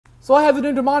So I have the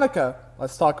new Demonica.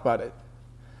 Let's talk about it.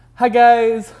 Hi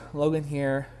guys, Logan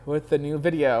here with the new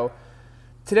video.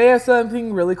 Today I have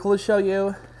something really cool to show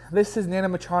you. This is an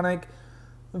animatronic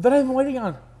that I've been waiting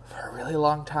on for a really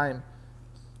long time.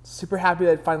 Super happy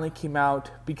that it finally came out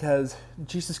because,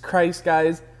 Jesus Christ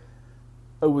guys,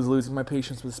 I was losing my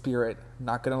patience with Spirit,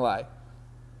 not gonna lie.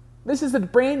 This is the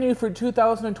brand new for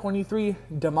 2023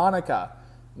 Demonica.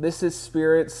 This is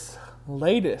Spirit's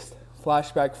latest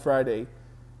Flashback Friday.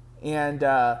 And,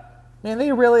 man,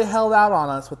 they really held out on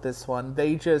us with this one.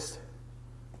 They just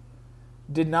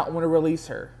did not want to release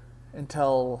her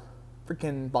until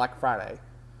freaking Black Friday.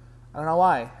 I don't know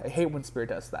why. I hate when Spirit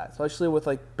does that, especially with,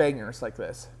 like, bangers like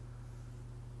this.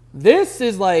 This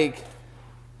is, like,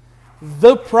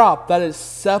 the prop that is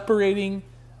separating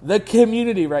the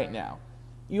community right now.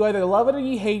 You either love it or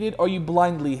you hate it, or you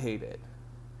blindly hate it.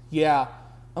 Yeah,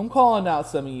 I'm calling out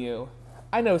some of you.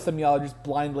 I know some of y'all are just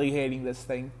blindly hating this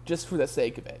thing just for the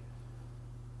sake of it.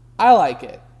 I like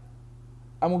it.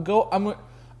 I'm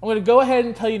gonna go ahead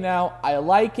and tell you now. I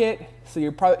like it. So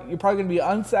you're probably gonna be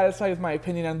unsatisfied with my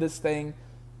opinion on this thing.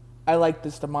 I like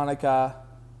this Demonica.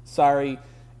 Sorry,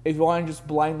 if you want to just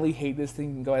blindly hate this thing,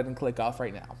 you can go ahead and click off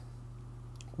right now.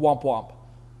 Womp womp.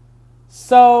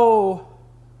 So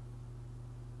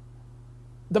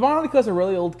Demonica is a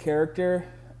really old character.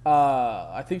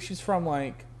 I think she's from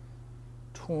like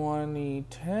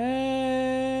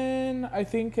 2010, I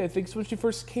think it's when she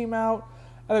first came out.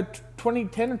 Either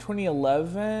 2010 or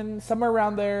 2011, somewhere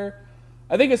around there.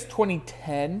 I think it's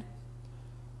 2010.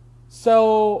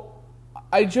 So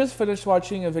I just finished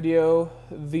watching a video.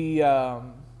 I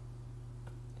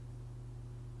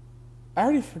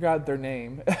already forgot their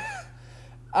name.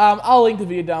 I'll link the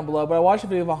video down below, but I watched a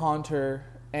video of a Haunter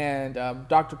and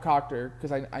Dr. Cocter,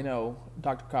 because I know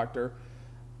Dr. Cocter,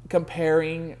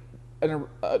 comparing an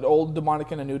old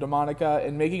Demonica and a new Demonica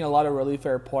and making a lot of really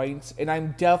fair points. And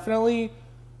I'm definitely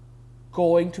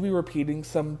going to be repeating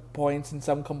some points and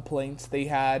some complaints they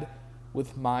had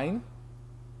with mine,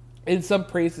 and some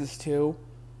praises too.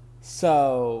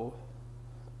 So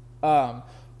I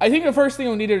think the first thing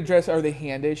we need to address are the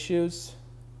hand issues.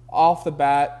 Off the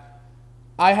bat,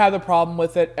 I have the problem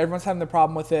with it. Everyone's having the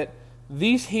problem with it.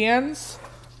 These hands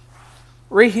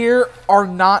right here are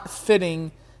not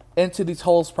fitting into these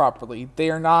holes properly. They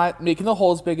are not making the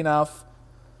holes big enough.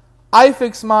 I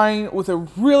fixed mine with a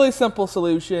really simple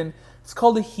solution. It's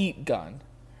called a heat gun.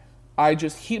 I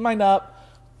just heat mine up,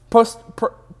 press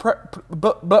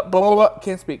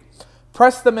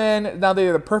them in. Now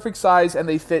they're the perfect size and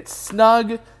they fit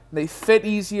snug. They fit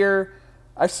easier.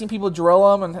 I've seen people drill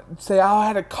them and say, "Oh, I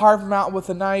had to carve them out with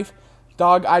a knife."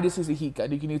 Dog, I just use a heat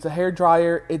gun. You can use a hair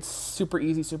dryer. It's super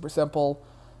easy, super simple.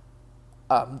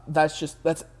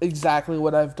 That's exactly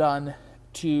what I've done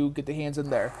to get the hands in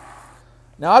there.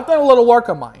 Now, I've done a little work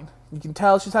on mine. You can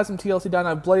tell she's had some TLC done.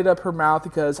 I've bladed up her mouth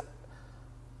because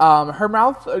her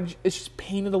mouth is just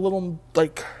painted a little,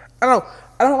 like, I don't know.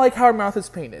 I don't like how her mouth is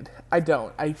painted. I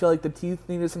don't. I feel like the teeth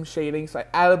needed some shading, so I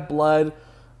added blood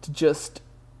to just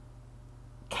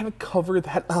kind of cover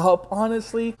that up,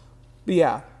 honestly. But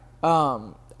yeah,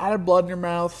 added blood in her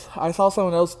mouth. I saw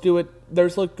someone else do it.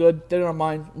 Theirs looked good. Did it on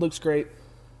mine. Looks great.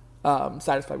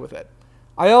 Satisfied with it.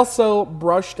 I also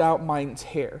brushed out mine's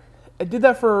hair. I did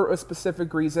that for a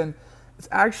specific reason. It's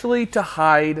actually to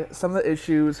hide some of the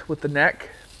issues with the neck.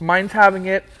 Mine's having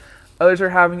it. Others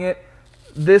are having it.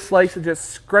 This likes to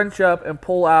just scrunch up and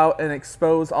pull out and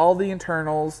expose all the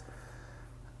internals.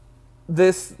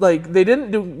 This, like, they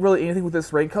didn't do really anything with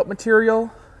this raincoat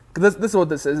material. This is what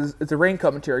this is. It's a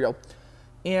raincoat material.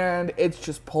 And it's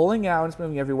just pulling out and it's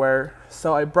moving everywhere.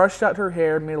 So I brushed out her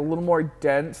hair, made it a little more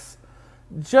dense,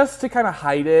 just to kind of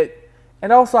hide it.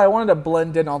 And also I wanted to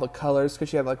blend in all the colors because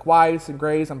she had like whites and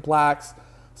grays and blacks.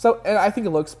 So, and I think it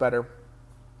looks better.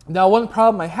 Now, one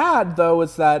problem I had, though,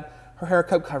 is that her hair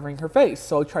kept covering her face.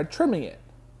 So I tried trimming it.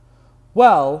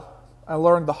 Well, I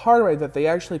learned the hard way that they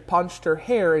actually punched her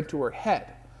hair into her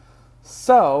head.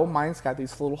 So mine's got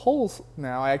these little holes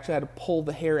now. I actually had to pull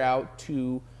the hair out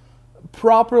to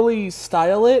properly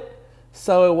style it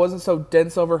so it wasn't so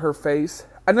dense over her face.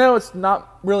 I know it's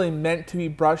not really meant to be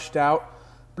brushed out,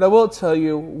 but I will tell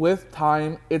you, with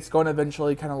time, it's going to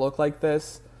eventually kind of look like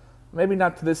this. Maybe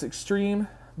not to this extreme,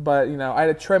 but, you know, I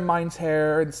had to trim mine's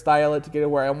hair and style it to get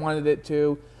it where I wanted it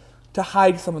to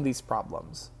hide some of these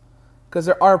problems. Because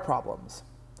there are problems.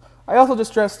 I also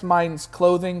distressed mine's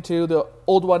clothing, too. The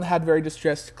old one had very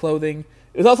distressed clothing.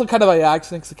 It was also kind of by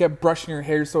accident because I kept brushing her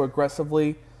hair so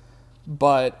aggressively.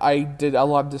 But I did a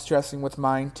lot of distressing with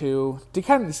mine, too, to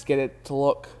kind of just get it to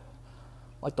look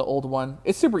like the old one.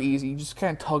 It's super easy. You just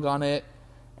kind of tug on it.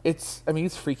 It's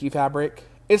freaky fabric.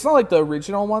 It's not like the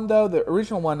original one, though. The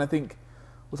original one, I think,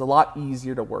 was a lot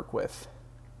easier to work with.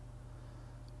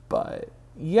 But,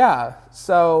 yeah.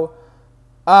 So,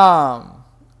 a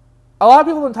lot of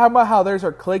people have been talking about how theirs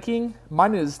are clicking.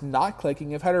 Mine is not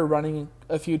clicking. I've had her running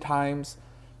a few times.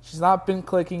 She's not been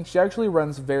clicking. She actually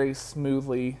runs very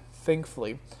smoothly,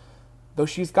 thankfully. Though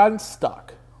she's gotten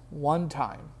stuck one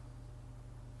time.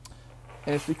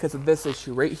 And it's because of this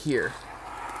issue right here.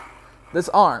 This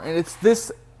arm. And it's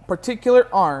this particular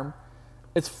arm.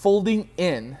 It's folding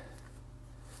in.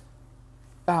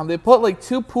 They put like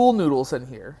 2 pool noodles in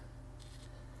here.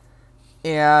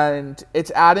 And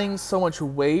it's adding so much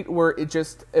weight where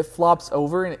it flops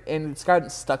over and it's gotten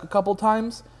stuck a couple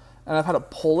times. And I've had to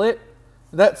pull it.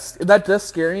 That does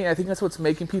scare me. I think that's what's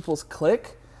making people's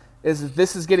click. Is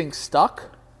this is getting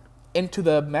stuck into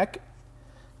the mech.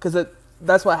 Because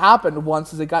that's what happened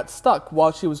once, is it got stuck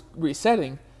while she was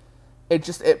resetting.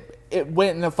 It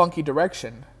went in a funky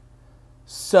direction.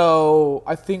 So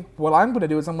I think what I'm going to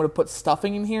do is I'm going to put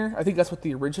stuffing in here. I think that's what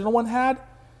the original one had.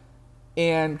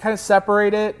 And kind of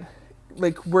separate it,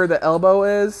 like where the elbow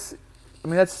is. I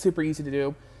mean, that's super easy to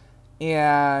do.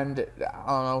 And I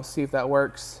don't know, see if that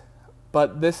works.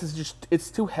 But this is just,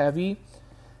 it's too heavy.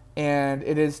 And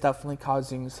it is definitely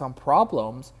causing some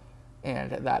problems.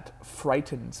 And that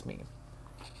frightens me.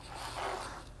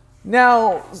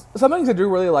 Now, some things I do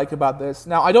really like about this.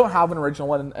 Now, I don't have an original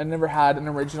one. I never had an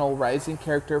original Rising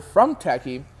character from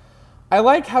Tekky. I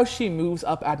like how she moves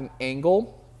up at an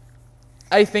angle.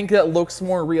 I think that looks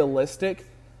more realistic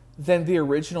than the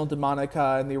original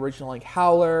Demonica and the original like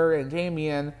Howler and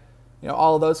Damien,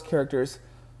 all of those characters.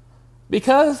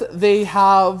 Because they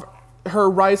have her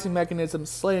rising mechanism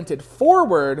slanted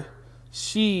forward,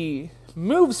 she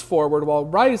moves forward while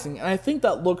rising, and I think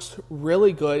that looks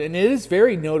really good, and it is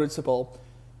very noticeable,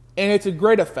 and it's a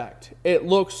great effect. It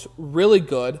looks really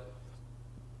good,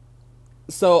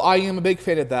 so I am a big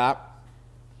fan of that.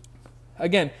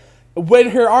 Again,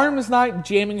 when her arm is not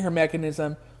jamming her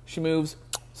mechanism, she moves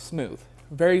smooth,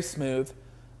 very smooth.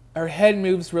 Her head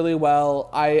moves really well.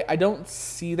 I don't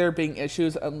see there being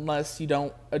issues unless you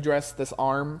don't address this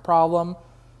arm problem.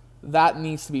 That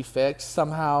needs to be fixed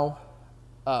somehow.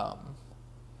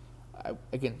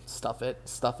 Again, stuff it.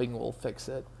 Stuffing will fix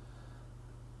it.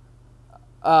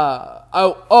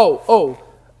 Another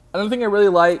thing I really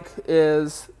like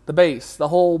is the base. The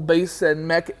whole base and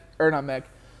mech, or not mech,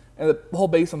 and the whole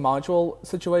base and module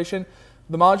situation.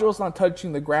 The module is not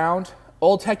touching the ground.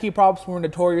 Old Tekky props were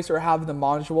notorious for having the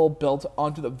module built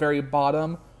onto the very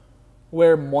bottom,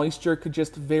 where moisture could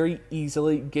just very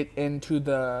easily get into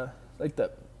the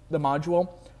module.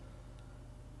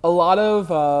 A lot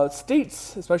of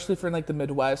states, especially for like the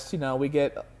Midwest, we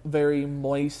get very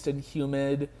moist and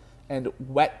humid and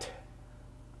wet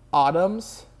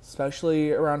autumns,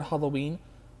 especially around Halloween.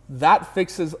 That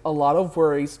fixes a lot of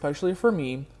worries, especially for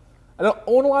me. I don't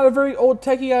own a lot of very old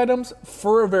Tekky items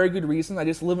for a very good reason. I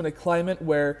just live in a climate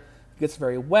where it gets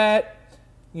very wet,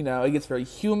 it gets very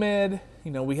humid.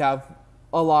 We have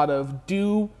a lot of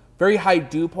dew, very high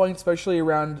dew points, especially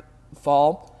around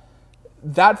fall.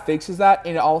 That fixes that,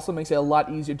 and it also makes it a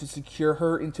lot easier to secure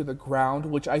her into the ground,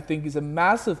 which I think is a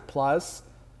massive plus.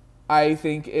 I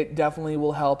think it definitely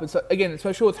will help. And so, again,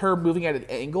 especially with her moving at an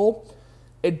angle,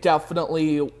 it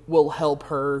definitely will help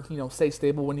her, stay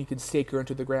stable when you can stake her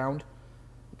into the ground.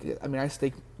 I mean, I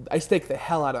stake the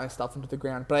hell out of my stuff into the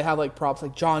ground, but I have like props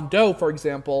like John Doe, for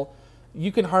example.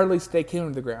 You can hardly stake him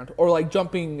into the ground, or like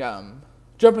jumping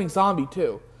zombie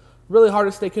too. Really hard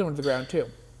to stake him into the ground too.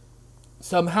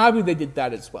 So I'm happy they did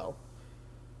that as well.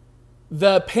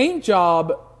 The paint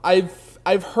job,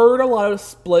 I've heard a lot of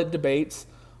split debates.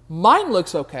 Mine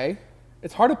looks okay.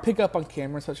 It's hard to pick up on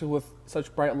camera, especially with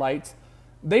such bright lights.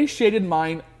 They shaded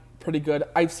mine pretty good.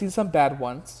 I've seen some bad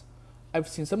ones. I've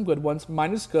seen some good ones.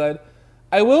 Mine is good.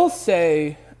 I will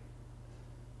say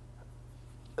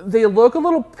they look a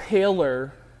little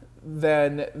paler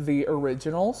than the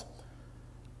originals.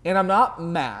 And I'm not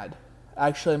mad.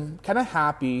 Actually, I'm kind of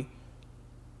happy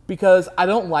because I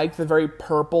don't like the very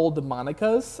purple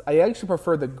Demonicas. I actually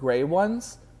prefer the gray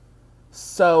ones.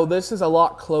 So this is a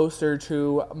lot closer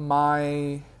to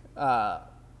my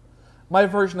my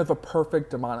version of a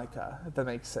perfect Demonica, if that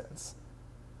makes sense.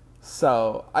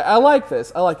 So I like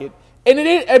this. I like it. And it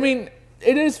is, I mean,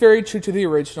 it is very true to the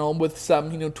original with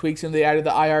some, tweaks, and they added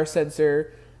the IR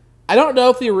sensor. I don't know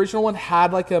if the original one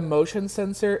had like a motion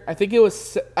sensor. I think it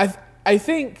was, I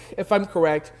think, if I'm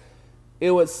correct,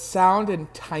 it was sound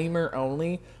and timer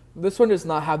only. This one does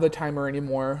not have the timer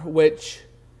anymore, which,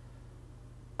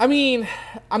 I mean,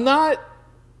 I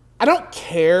don't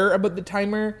care about the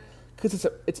timer because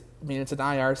it's an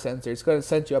IR sensor. It's going to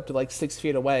send you up to like 6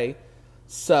 feet away.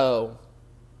 So,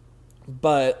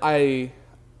 but I'm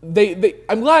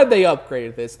glad they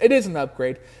upgraded this. It is an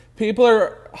upgrade. People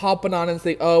are hopping on and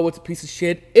say, "Oh, it's a piece of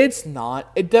shit." It's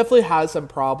not. It definitely has some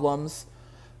problems,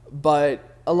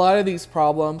 but a lot of these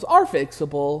problems are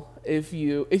fixable if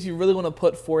you really want to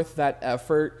put forth that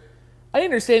effort. I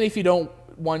understand if you don't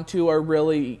want to, or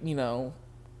really,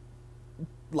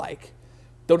 like,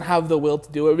 don't have the will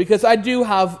to do it, because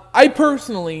I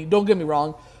personally, don't get me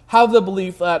wrong, have the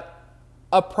belief that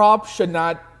a prop should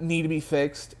not need to be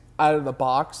fixed out of the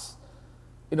box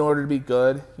in order to be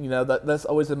good. That's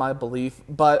always been my belief.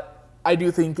 But I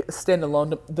do think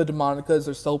standalone, the Demonicas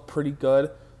are still pretty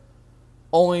good.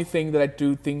 Only thing that I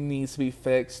do think needs to be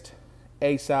fixed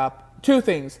ASAP. 2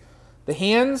 things. The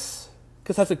hands,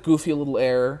 because that's a goofy little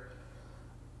error.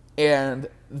 And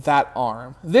that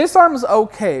arm. This arm is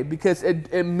okay because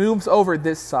it moves over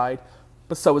this side,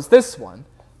 but so is this one.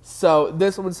 So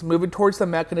this one's moving towards the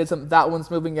mechanism. That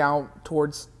one's moving out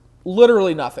towards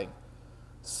literally nothing.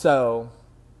 So,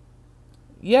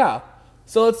 yeah.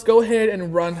 So let's go ahead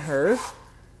and run her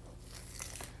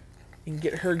and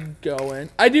get her going.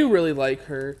 I do really like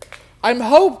her. I'm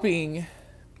hoping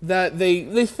that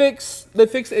they fix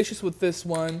issues with this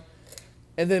one,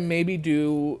 and then maybe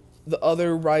do the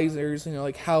other risers,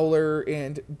 like Howler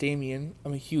and Damien.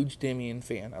 I'm a huge Damien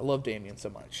fan. I love Damien so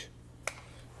much.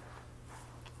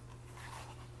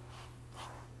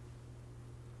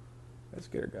 Let's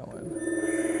get her going.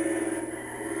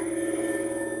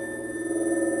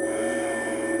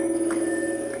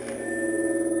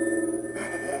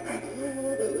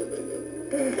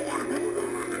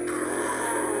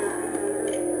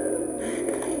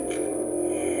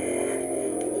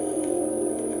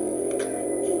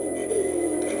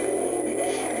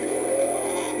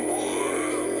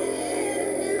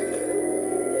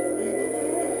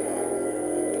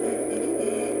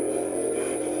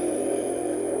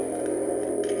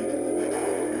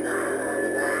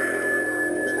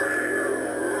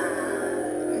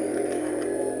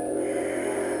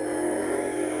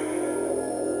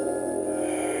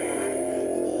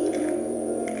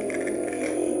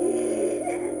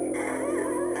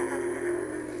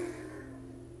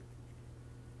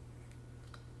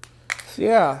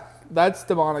 Yeah, that's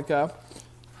Demonica.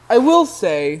 I will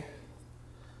say,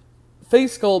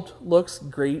 face sculpt looks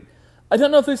great. I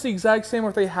don't know if it's the exact same or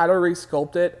if they had already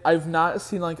sculpted it. I've not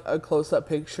seen like a close-up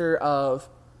picture of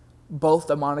both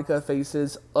Demonica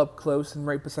faces up close and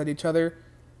right beside each other.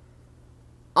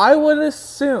 I would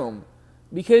assume,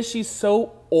 because she's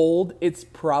so old, it's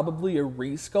probably a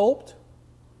resculpt.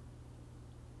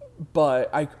 But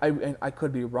I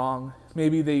could be wrong.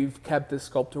 Maybe they've kept this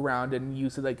sculpt around and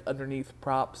used it like underneath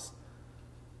props.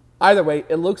 Either way,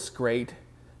 it looks great.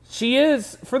 She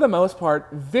is, for the most part,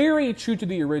 very true to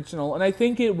the original, and I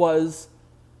think it was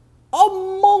a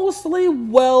mostly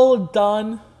well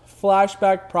done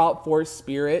flashback prop for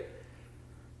Spirit.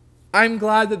 I'm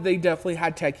glad that they definitely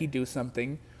had Tekky do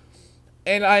something.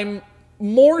 And I'm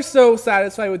more so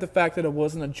satisfied with the fact that it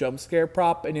wasn't a jump scare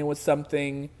prop and it was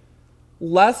something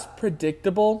less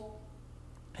predictable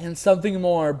and something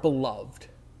more beloved,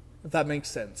 if that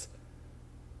makes sense.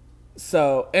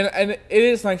 So, and it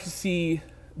is nice to see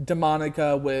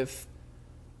Demonica with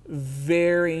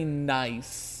very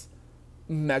nice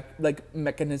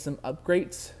mechanism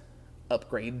upgrades.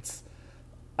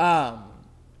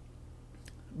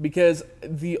 Because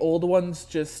the old ones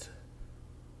just,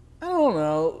 I don't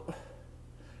know,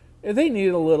 they need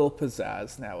a little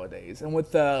pizzazz nowadays. And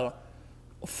with the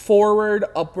forward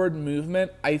upward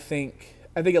movement, I think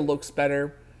it looks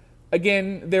better.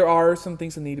 Again, there are some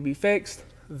things that need to be fixed.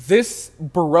 This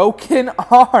broken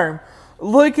arm,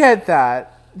 look at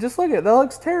that. Just look at it. That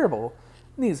looks terrible.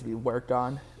 It needs to be worked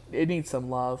on. It needs some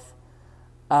love.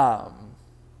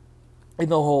 In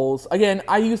the holes. Again,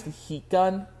 I used the heat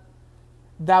gun.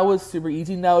 That was super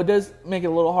easy. Now, it does make it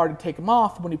a little hard to take them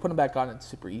off. When you put them back on, it's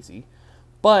super easy.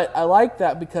 But I like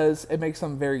that because it makes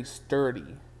them very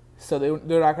sturdy. So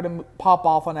they're not going to pop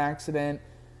off on accident.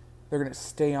 They're going to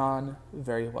stay on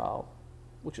very well,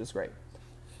 which is great.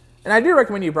 And I do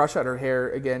recommend you brush out her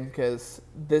hair again, because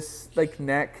this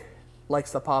neck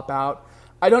likes to pop out.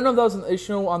 I don't know if that was an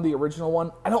issue on the original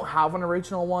one. I don't have an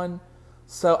original one,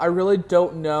 so I really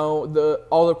don't know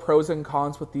all the pros and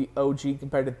cons with the OG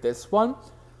compared to this one.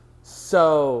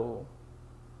 So,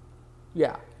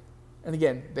 yeah. And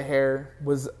again, the hair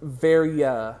was very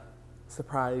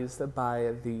surprised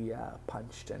by the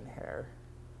punched-in hair.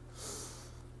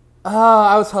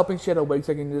 I was hoping she had a wig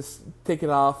so I can just take it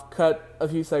off, cut a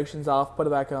few sections off, put it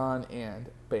back on, and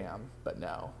bam. But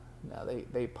no,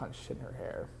 they punched in her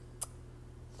hair.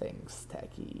 Thanks,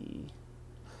 Tekky.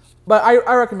 But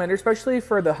I recommend her, especially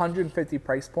for the 150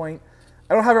 price point.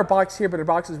 I don't have her box here, but her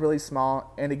box is really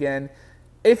small. And again,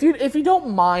 if you don't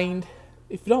mind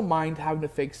having to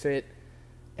fix it,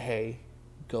 hey,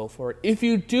 go for it. If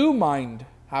you do mind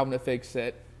having to fix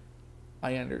it,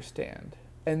 I understand.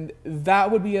 And that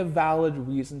would be a valid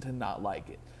reason to not like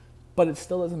it. But it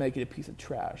still doesn't make it a piece of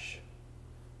trash.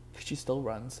 She still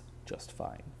runs just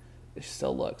fine. It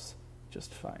still looks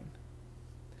just fine.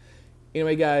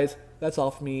 Anyway, guys, that's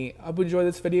all for me. I hope you enjoyed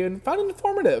this video and found it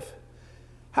informative.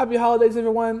 Happy holidays,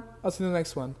 everyone. I'll see you in the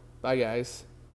next one. Bye, guys.